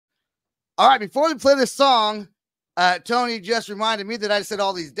All right, before we play this song, Tony just reminded me that I said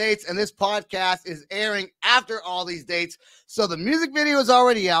all these dates, and this podcast is airing after all these dates. So the music video is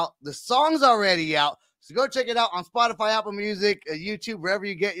already out. The song's already out. So go check it out on Spotify, Apple Music, YouTube, wherever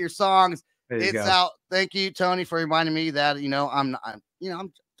you get your songs. It's out. Thank you, Tony, for reminding me that, I'm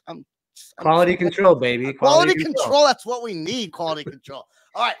quality control, baby. Quality control. That's what we need. Quality control.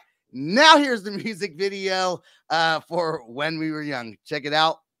 All right. Now here's the music video for When We Were Young. Check it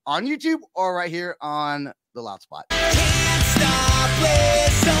out on YouTube or right here on the Loud Spot. Can't stop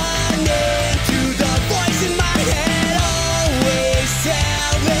listening to the voice in my head, always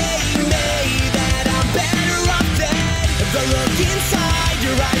telling me that I'm better off dead. The look inside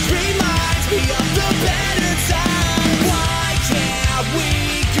your eyes reminds me of